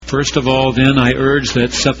First of all, then, I urge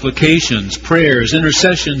that supplications, prayers,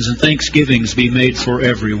 intercessions, and thanksgivings be made for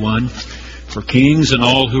everyone, for kings and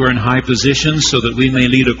all who are in high positions, so that we may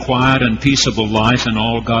lead a quiet and peaceable life in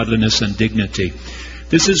all godliness and dignity.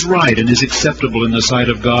 This is right and is acceptable in the sight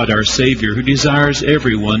of God our Savior, who desires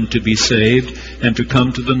everyone to be saved and to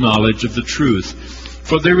come to the knowledge of the truth.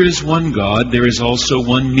 For there is one God, there is also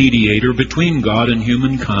one mediator between God and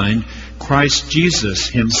humankind, Christ Jesus,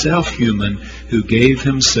 himself human, who gave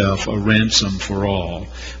himself a ransom for all.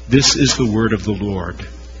 This is the word of the Lord.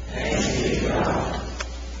 Thanks be to God.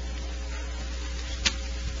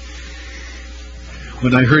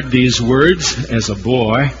 When I heard these words as a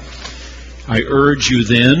boy, I urge you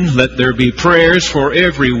then, let there be prayers for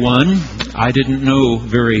everyone. I didn't know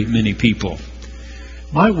very many people.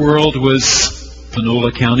 My world was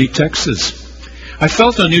Panola County, Texas. I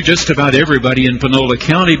felt I knew just about everybody in Panola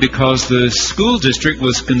County because the school district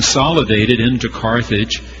was consolidated into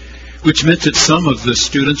Carthage, which meant that some of the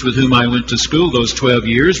students with whom I went to school those 12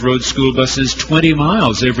 years rode school buses 20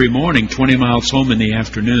 miles every morning, 20 miles home in the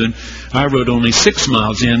afternoon. I rode only 6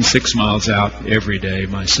 miles in, 6 miles out every day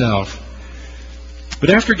myself.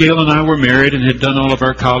 But after Gail and I were married and had done all of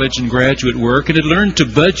our college and graduate work and had learned to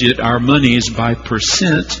budget our monies by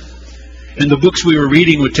percent, and the books we were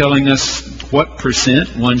reading were telling us what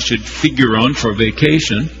percent one should figure on for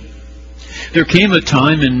vacation, there came a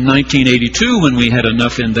time in 1982 when we had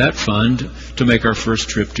enough in that fund to make our first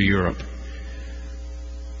trip to Europe.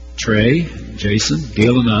 Trey, Jason,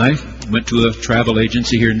 Gail and I went to a travel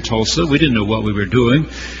agency here in Tulsa. We didn't know what we were doing.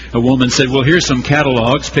 A woman said, well, here's some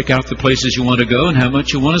catalogs. Pick out the places you want to go and how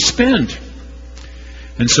much you want to spend.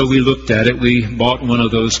 And so we looked at it. We bought one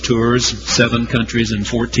of those tours, 7 countries in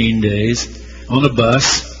 14 days, on a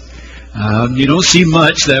bus. You don't see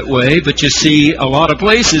much that way, but you see a lot of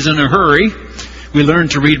places in a hurry. We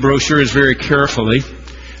learned to read brochures very carefully.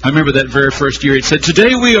 I remember that very first year it said,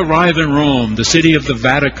 today we arrive in Rome, the city of the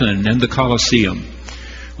Vatican and the Colosseum.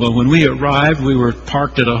 Well, when we arrived, we were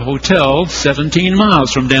parked at a hotel 17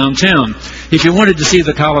 miles from downtown. If you wanted to see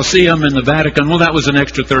the Colosseum and the Vatican, well, that was an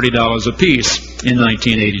extra $30 a piece in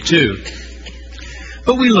 1982.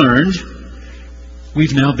 But we learned.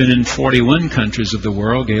 We've now been in 41 countries of the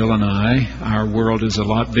world, Gail and I. Our world is a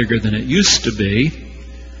lot bigger than it used to be.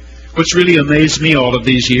 What's really amazed me all of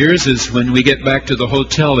these years is when we get back to the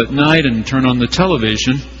hotel at night and turn on the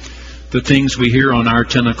television, the things we hear on our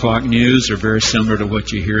 10 o'clock news are very similar to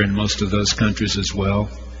what you hear in most of those countries as well.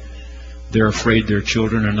 They're afraid their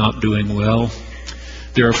children are not doing well.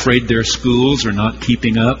 They're afraid their schools are not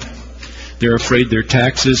keeping up. They're afraid their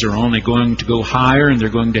taxes are only going to go higher and they're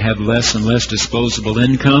going to have less and less disposable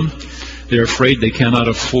income. They're afraid they cannot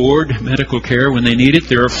afford medical care when they need it.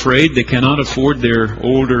 They're afraid they cannot afford their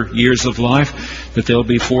older years of life, that they'll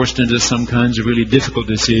be forced into some kinds of really difficult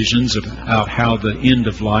decisions about how the end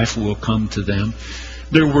of life will come to them.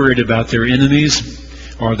 They're worried about their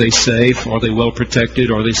enemies. Are they safe? Are they well protected?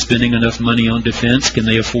 Are they spending enough money on defense? Can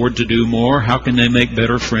they afford to do more? How can they make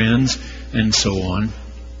better friends? And so on.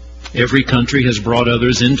 Every country has brought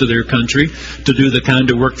others into their country to do the kind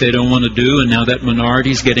of work they don't want to do, and now that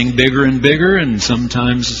minority is getting bigger and bigger and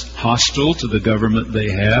sometimes hostile to the government they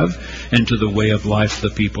have and to the way of life the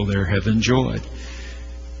people there have enjoyed.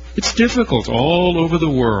 It's difficult all over the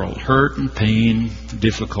world, hurt and pain,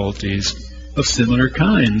 difficulties of similar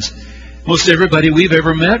kinds. Most everybody we've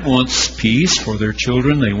ever met wants peace for their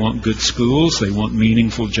children. They want good schools. They want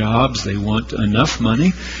meaningful jobs. They want enough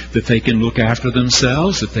money that they can look after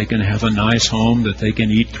themselves, that they can have a nice home, that they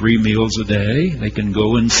can eat 3 meals a day. They can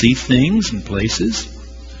go and see things and places.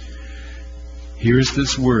 Here's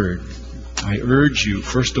this word. I urge you,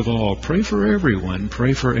 first of all, pray for everyone.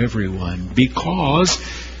 Pray for everyone. Because,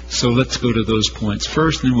 so let's go to those points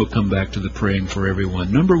first, then we'll come back to the praying for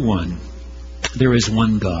everyone. Number 1, there is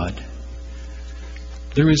one God.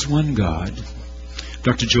 There is one God.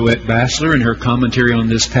 Dr. Joette Bassler, in her commentary on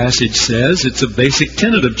this passage, says it's a basic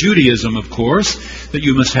tenet of Judaism, of course, that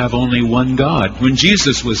you must have only one God. When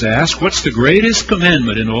Jesus was asked, what's the greatest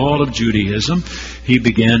commandment in all of Judaism, he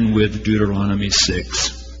began with Deuteronomy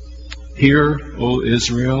 6. Hear, O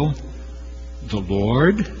Israel, the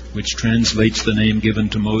Lord, which translates the name given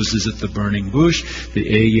to Moses at the burning bush, the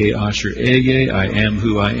Ehyeh Asher Ehyeh, I am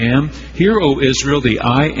who I am. Hear, O Israel, the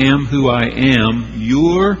I am who I am,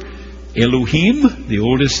 your Elohim, the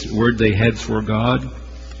oldest word they had for God.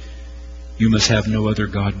 You must have no other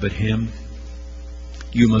God but Him.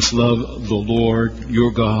 You must love the Lord,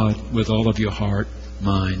 your God, with all of your heart,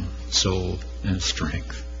 mind, soul, and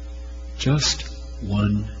strength. Just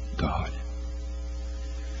one God.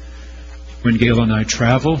 When Gail and I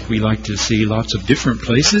travel, we like to see lots of different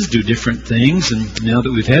places, do different things, and now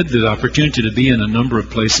that we've had the opportunity to be in a number of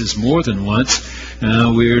places more than once,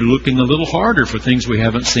 we're looking a little harder for things we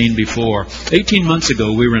haven't seen before. 18 months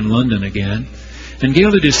ago, we were in London again, and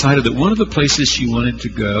Gail had decided that one of the places she wanted to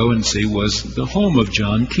go and see was the home of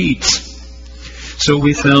John Keats. So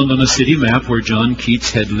we found on a city map where John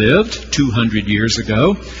Keats had lived 200 years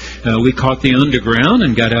ago. We caught the underground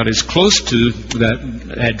and got out as close to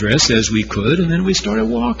that address as we could, and then we started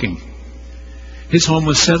walking. His home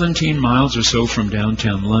was 17 miles or so from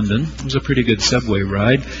downtown London. It was a pretty good subway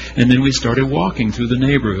ride. And then we started walking through the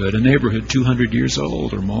neighborhood, a neighborhood 200 years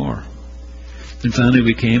old or more. And finally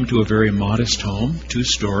we came to a very modest home,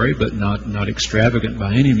 2-story, but not extravagant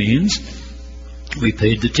by any means. We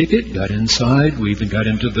paid the ticket, got inside. We even got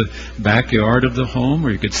into the backyard of the home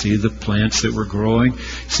where you could see the plants that were growing,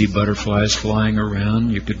 see butterflies flying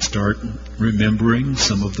around. You could start remembering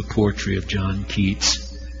some of the poetry of John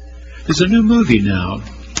Keats. There's a new movie now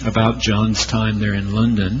about John's time there in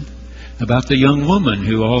London, about the young woman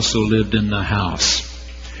who also lived in the house.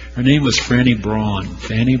 Her name was Fanny Braun.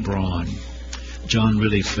 John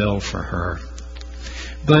really fell for her.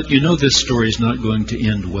 But you know this story is not going to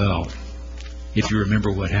end well. If you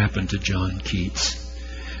remember what happened to John Keats.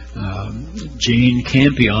 Jane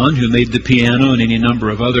Campion, who made the piano and any number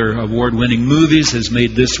of other award-winning movies, has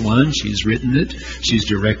made this one. She's written it, she's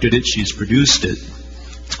directed it, she's produced it.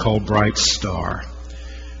 It's called Bright Star.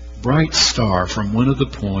 Bright Star, from one of the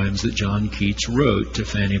poems that John Keats wrote to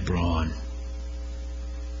Fanny Braun.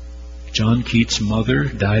 John Keats' mother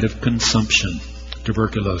died of consumption,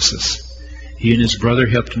 tuberculosis. He and his brother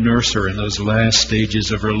helped nurse her in those last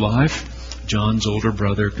stages of her life. John's older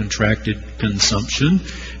brother contracted consumption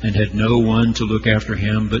and had no one to look after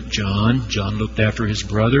him but John. John looked after his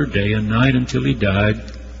brother day and night until he died.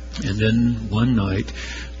 And then one night,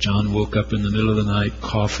 John woke up in the middle of the night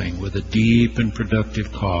coughing with a deep and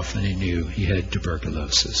productive cough, and he knew he had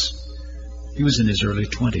tuberculosis. He was in his early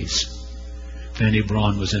 20s. Fanny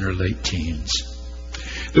Braun was in her late teens.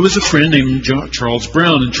 There was a friend named Charles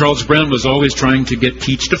Brown, and Charles Brown was always trying to get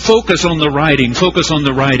Keats to focus on the writing.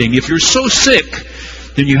 If you're so sick,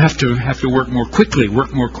 then you have to work more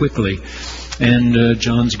quickly. And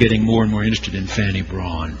John's getting more and more interested in Fanny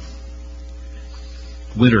Braun.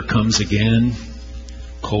 Winter comes again,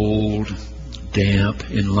 cold, damp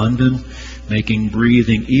in London, making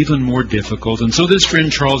breathing even more difficult. And so this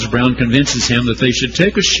friend Charles Brown convinces him that they should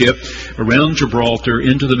take a ship around Gibraltar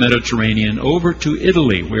into the Mediterranean over to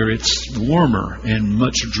Italy, where it's warmer and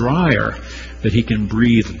much drier, that he can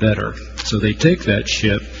breathe better. So they take that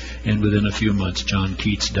ship, and within a few months John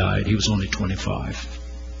Keats died. He was only 25.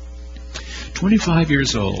 25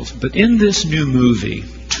 years old. But in this new movie,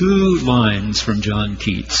 2 lines from John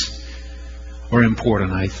Keats are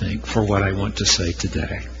important, I think, for what I want to say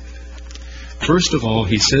today. First of all,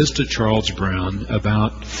 he says to Charles Brown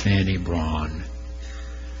about Fanny Braun,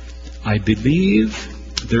 I believe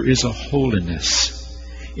there is a holiness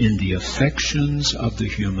in the affections of the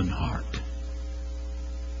human heart.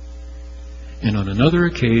 And on another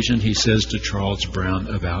occasion, he says to Charles Brown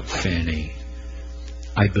about Fanny,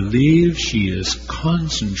 I believe she is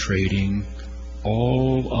concentrating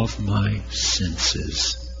all of my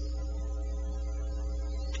senses.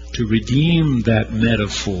 To redeem that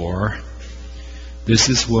metaphor, this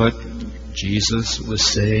is what Jesus was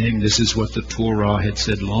saying. This is what the Torah had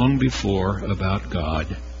said long before about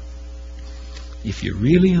God. If you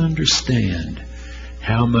really understand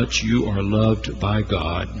how much you are loved by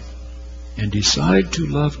God and decide to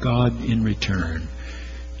love God in return,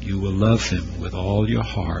 you will love Him with all your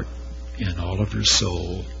heart and all of your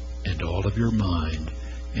soul and all of your mind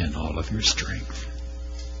and all of your strength.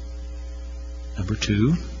 Number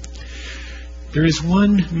 2, there is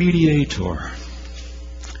one mediator.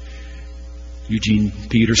 Eugene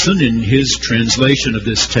Peterson, in his translation of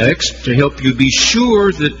this text, to help you be sure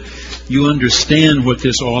that you understand what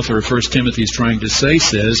this author of 1 Timothy is trying to say,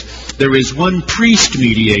 says, there is one priest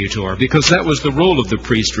mediator, because that was the role of the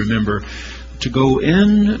priest, remember, to go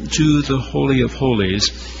into the Holy of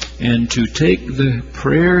Holies and to take the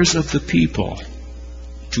prayers of the people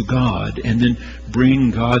to God and then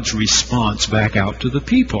bring God's response back out to the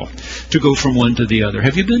people, to go from one to the other.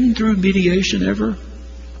 Have you been through mediation ever?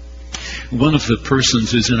 One of the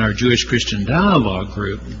persons who's in our Jewish Christian Dialogue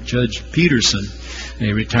group, Judge Peterson,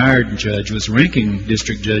 a retired judge, was ranking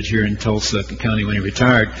district judge here in Tulsa County when he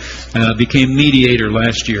retired, became mediator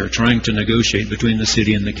last year, trying to negotiate between the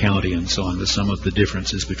city and the county and so on, with some of the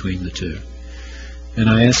differences between the two. And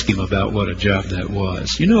I asked him about what a job that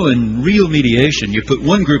was. You know, in real mediation, you put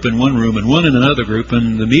one group in one room and one in another group,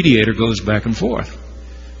 and the mediator goes back and forth.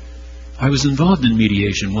 I was involved in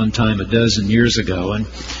mediation one time a dozen years ago, and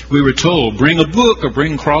we were told, bring a book or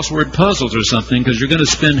bring crossword puzzles or something, because you're going to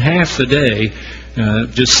spend half the day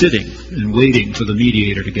just sitting and waiting for the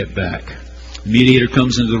mediator to get back. The mediator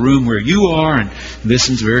comes into the room where you are and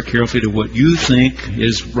listens very carefully to what you think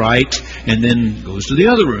is right, and then goes to the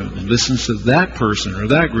other room and listens to that person or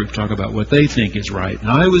that group talk about what they think is right.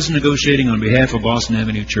 And I was negotiating on behalf of Boston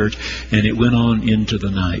Avenue Church, and it went on into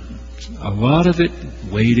the night. A lot of it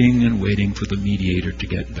waiting and waiting for the mediator to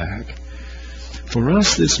get back. For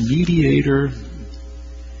us, this mediator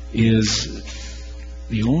is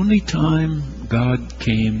the only time God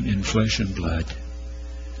came in flesh and blood.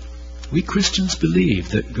 We Christians believe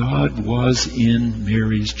that God was in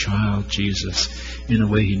Mary's child, Jesus, in a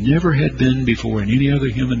way he never had been before in any other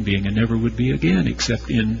human being and never would be again, except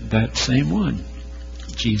in that same one,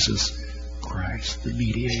 Jesus Christ, the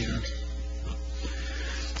mediator.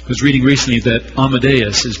 I was reading recently that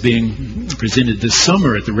Amadeus is being presented this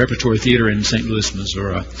summer at the Repertory Theater in St. Louis,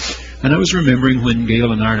 Missouri. And I was remembering when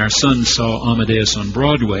Gail and I and our son saw Amadeus on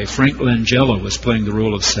Broadway. Frank Langella was playing the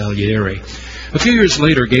role of Salieri. A few years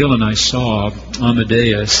later, Gail and I saw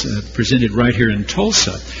Amadeus presented right here in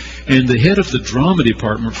Tulsa. And the head of the drama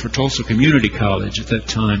department for Tulsa Community College at that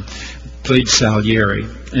time played Salieri.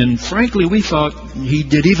 And frankly, we thought he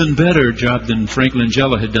did even better job than Frank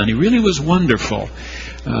Langella had done. He really was wonderful.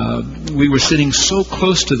 We were sitting so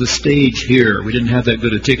close to the stage here. We didn't have that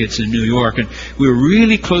good of tickets in New York. And we were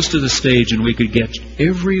really close to the stage, and we could get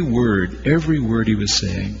every word he was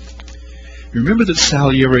saying. Remember that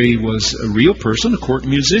Salieri was a real person, a court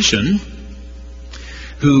musician,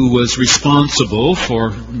 who was responsible for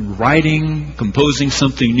writing, composing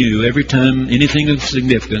something new every time anything of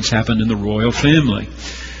significance happened in the royal family.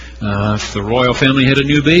 If the royal family had a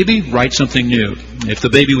new baby, write something new. If the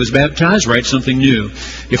baby was baptized, write something new.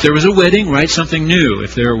 If there was a wedding, write something new.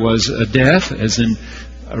 If there was a death, as in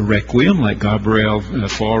a requiem, like Gabriel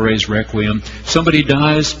Fauré's Requiem, somebody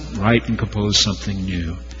dies, write and compose something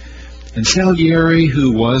new. And Salieri,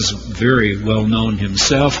 who was very well known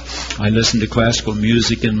himself, I listen to classical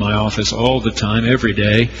music in my office all the time, every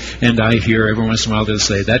day, and I hear every once in a while they'll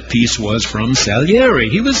say, that piece was from Salieri.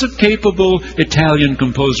 He was a capable Italian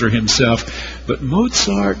composer himself. But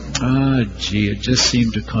Mozart, it just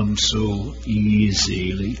seemed to come so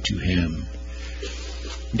easily to him.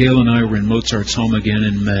 Gail and I were in Mozart's home again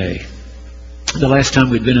in May. The last time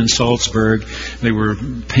we'd been in Salzburg, they were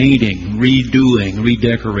painting, redoing,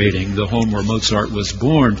 redecorating the home where Mozart was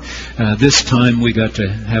born. This time we got to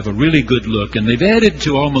have a really good look, and they've added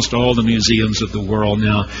to almost all the museums of the world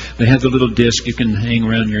now. They have the little disc you can hang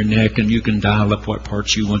around your neck, and you can dial up what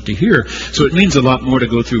parts you want to hear. So it means a lot more to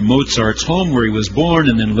go through Mozart's home where he was born,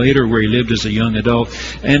 and then later where he lived as a young adult,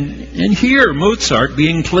 and hear Mozart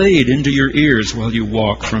being played into your ears while you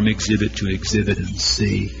walk from exhibit to exhibit and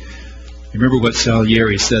see. Remember what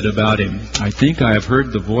Salieri said about him. I think I have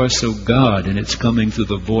heard the voice of God, and it's coming through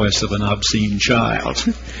the voice of an obscene child.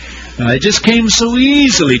 It just came so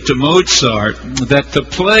easily to Mozart that the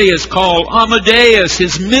play is called Amadeus,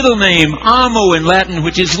 his middle name, Amo in Latin,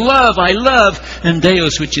 which is love, I love, and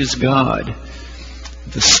Deus, which is God.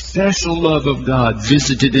 The special love of God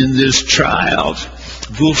visited in this child,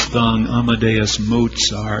 Wolfgang Amadeus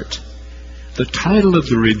Mozart. The title of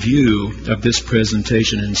the review of this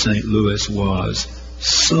presentation in St. Louis was,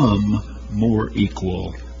 Some More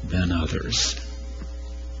Equal Than Others.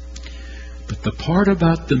 But the part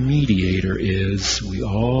about the mediator is we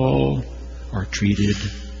all are treated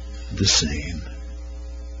the same.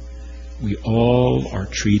 We all are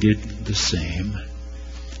treated the same.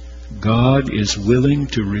 God is willing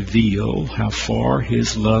to reveal how far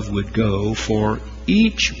His love would go for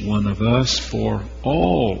each one of us, for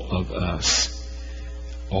all of us,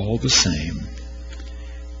 all the same.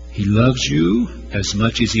 He loves you as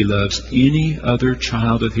much as He loves any other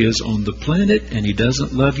child of His on the planet, and He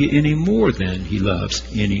doesn't love you any more than He loves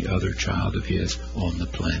any other child of His on the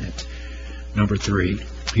planet. Number 3,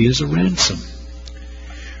 He is a ransom.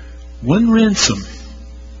 One ransom.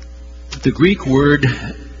 The Greek word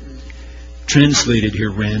translated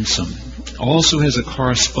here, ransom, also has a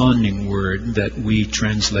corresponding word that we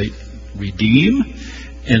translate redeem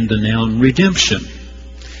and the noun redemption.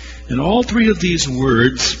 And all three of these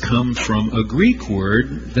words come from a Greek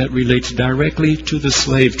word that relates directly to the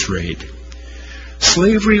slave trade.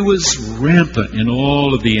 Slavery was rampant in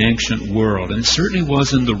all of the ancient world, and it certainly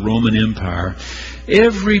was in the Roman Empire.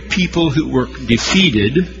 Every people who were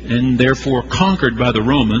defeated and therefore conquered by the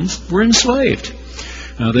Romans were enslaved.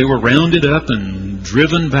 They were rounded up and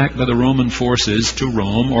driven back by the Roman forces to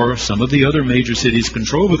Rome or some of the other major cities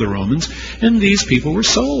controlled by the Romans, and these people were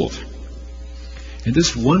sold. And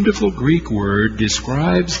this wonderful Greek word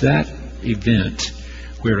describes that event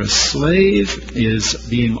where a slave is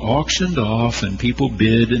being auctioned off and people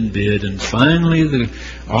bid, and finally the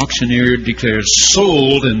auctioneer declares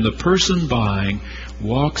sold, and the person buying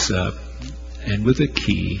walks up and with a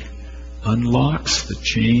key unlocks the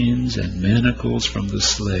chains and manacles from the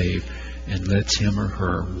slave and lets him or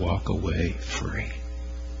her walk away free.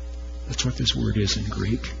 That's what this word is in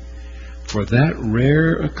Greek. For that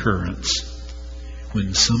rare occurrence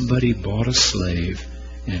when somebody bought a slave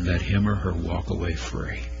and let him or her walk away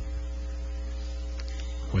free.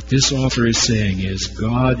 What this author is saying is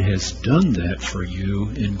God has done that for you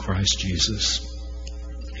in Christ Jesus.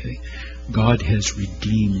 Okay? God has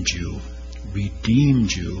redeemed you.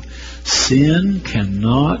 Redeemed you. Sin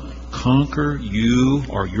cannot conquer you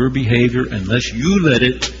or your behavior unless you let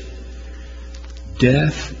it.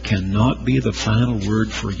 Death cannot be the final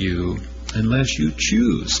word for you unless you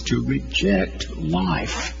choose to reject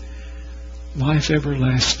life. Life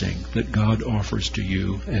everlasting that God offers to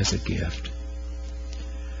you as a gift.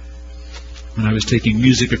 When I was taking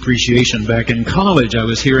music appreciation back in college, I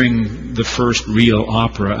was hearing the first real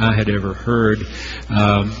opera I had ever heard.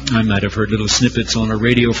 I might have heard little snippets on a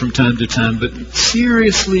radio from time to time, but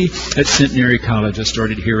seriously, at Centenary College, I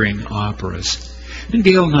started hearing operas. And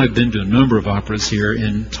Gail and I have been to a number of operas here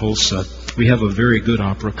in Tulsa. We have a very good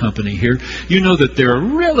opera company here. You know that there are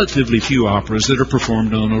relatively few operas that are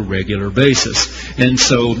performed on a regular basis. And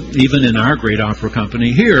so even in our great opera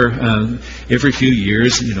company here, every few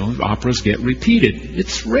years, operas get repeated.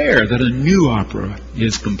 It's rare that a new opera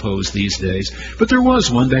is composed these days. But there was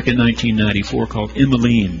one back in 1994 called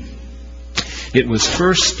Emmeline. It was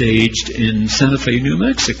first staged in Santa Fe, New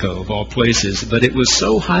Mexico, of all places, but it was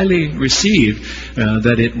so highly received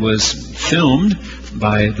that it was filmed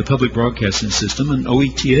by the public broadcasting system, and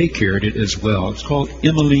OETA carried it as well. It's called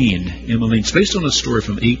Emmeline. It's based on a story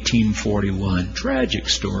from 1841. Tragic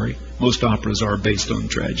story. Most operas are based on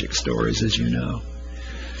tragic stories, as you know.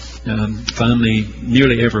 Finally,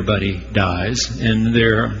 nearly everybody dies, and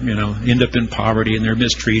they're, end up in poverty, and they're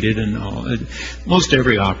mistreated, and all. Most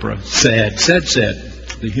every opera, sad.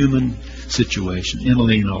 The human situation.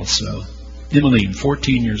 Emmeline also. Emmeline,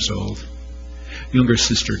 14 years old. Younger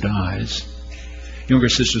sister dies. Younger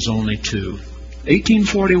sister's only 2.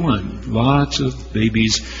 1841, lots of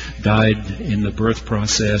babies died in the birth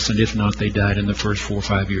process, and if not, they died in the first 4 or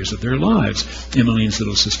 5 years of their lives. Emmeline's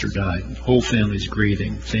little sister died. Whole family's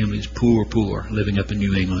grieving. Family's poor, living up in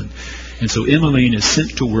New England. And so Emmeline is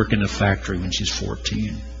sent to work in a factory when she's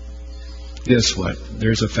 14. Guess what?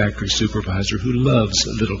 There's a factory supervisor who loves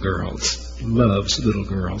little girls,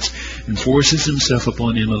 and forces himself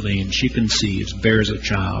upon Emmeline. She conceives, bears a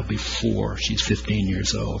child before she's 15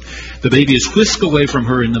 years old. The baby is whisked away from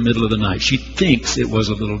her in the middle of the night. She thinks it was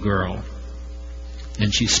a little girl.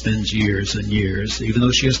 And she spends years and years, even though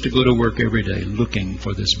she has to go to work every day, looking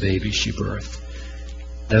for this baby she birthed.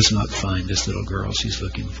 Does not find this little girl she's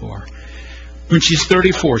looking for. When she's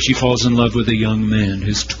 34, she falls in love with a young man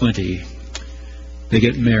who's 20. They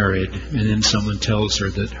get married, and then someone tells her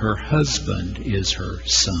that her husband is her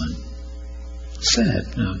son. Sad,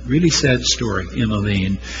 really sad story,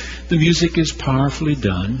 Emmeline. The music is powerfully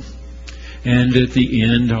done, and at the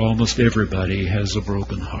end, almost everybody has a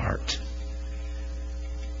broken heart.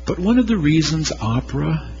 But one of the reasons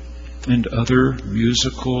opera and other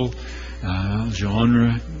musical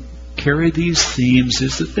genre carry these themes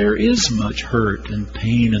is that there is much hurt and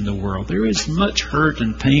pain in the world. There is much hurt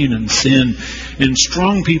and pain and sin. And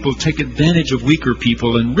strong people take advantage of weaker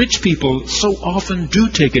people. And rich people so often do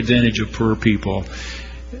take advantage of poor people.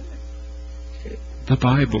 The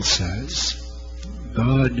Bible says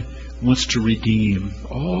God wants to redeem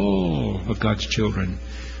all of God's children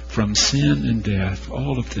from sin and death.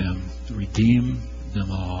 All of them. Redeem them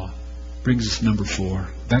all. Brings us to number 4.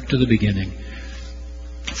 Back to the beginning.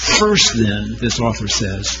 First then, this author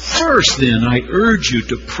says, I urge you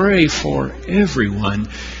to pray for everyone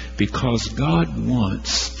because God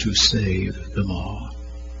wants to save them all.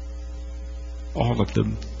 All of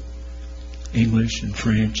them. English and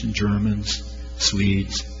French and Germans,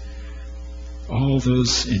 Swedes. All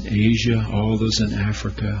those in Asia, all those in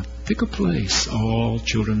Africa. Pick a place. All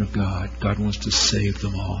children of God. God wants to save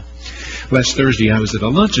them all. Last Thursday, I was at a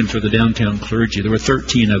luncheon for the downtown clergy. There were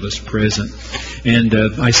 13 of us present. And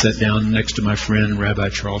I sat down next to my friend, Rabbi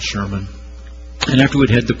Charles Sherman. And after we'd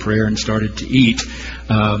had the prayer and started to eat,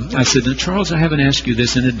 I said, now, Charles, I haven't asked you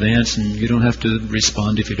this in advance, and you don't have to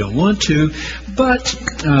respond if you don't want to. But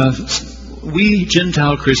we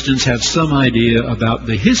Gentile Christians have some idea about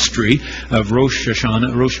the history of Rosh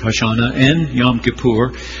Hashanah and Yom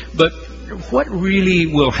Kippur. But what really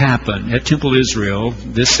will happen at Temple Israel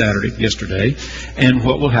this Saturday, yesterday, and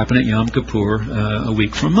what will happen at Yom Kippur a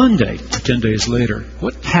week from Monday, 10 days later?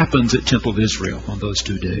 What happens at Temple Israel on those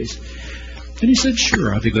 2 days? And he said,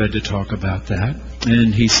 sure, I'll be glad to talk about that.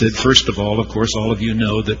 And he said, first of all, of course, all of you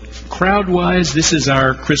know that crowd-wise, this is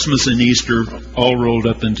our Christmas and Easter all rolled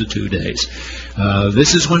up into 2 days.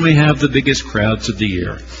 This is when we have the biggest crowds of the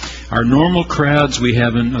year. Our normal crowds we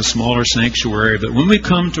have in a smaller sanctuary, but when we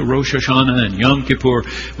come to Rosh Hashanah and Yom Kippur,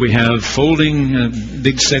 we have folding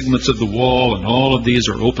big segments of the wall, and all of these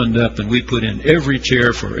are opened up, and we put in every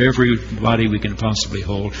chair for everybody we can possibly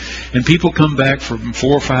hold. And people come back from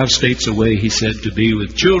 4 or 5 states away, he said, to be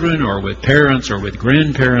with children or with parents or with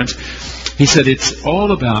grandparents. He said it's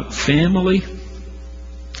all about family.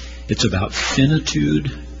 It's about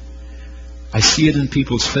finitude. I see it in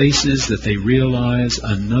people's faces that they realize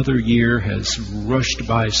another year has rushed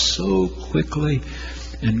by so quickly,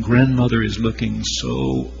 and grandmother is looking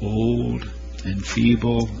so old and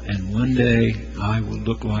feeble, and one day I will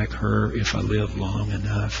look like her if I live long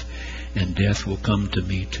enough, and death will come to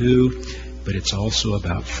me too. But it's also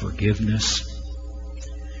about forgiveness.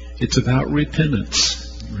 It's about repentance.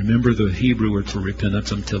 Remember, the Hebrew word for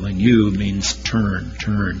repentance, I'm telling you, means turn.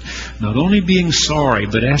 Not only being sorry,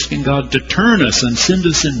 but asking God to turn us and send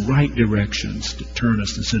us in right directions. To turn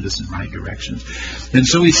us and send us in right directions. And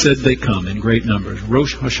so he said they come in great numbers.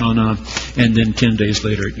 Rosh Hashanah, and then 10 days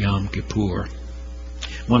later at Yom Kippur.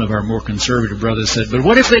 One of our more conservative brothers said, but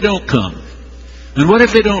what if they don't come? And what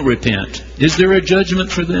if they don't repent? Is there a judgment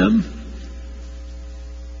for them?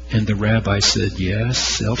 And the rabbi said, yes,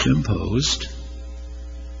 self-imposed.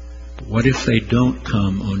 What if they don't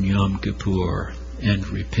come on Yom Kippur and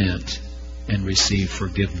repent and receive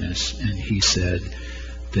forgiveness? And he said,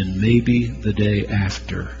 then maybe the day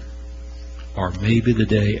after, or maybe the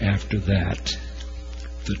day after that,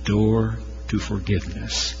 the door to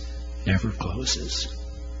forgiveness never closes.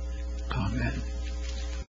 Amen.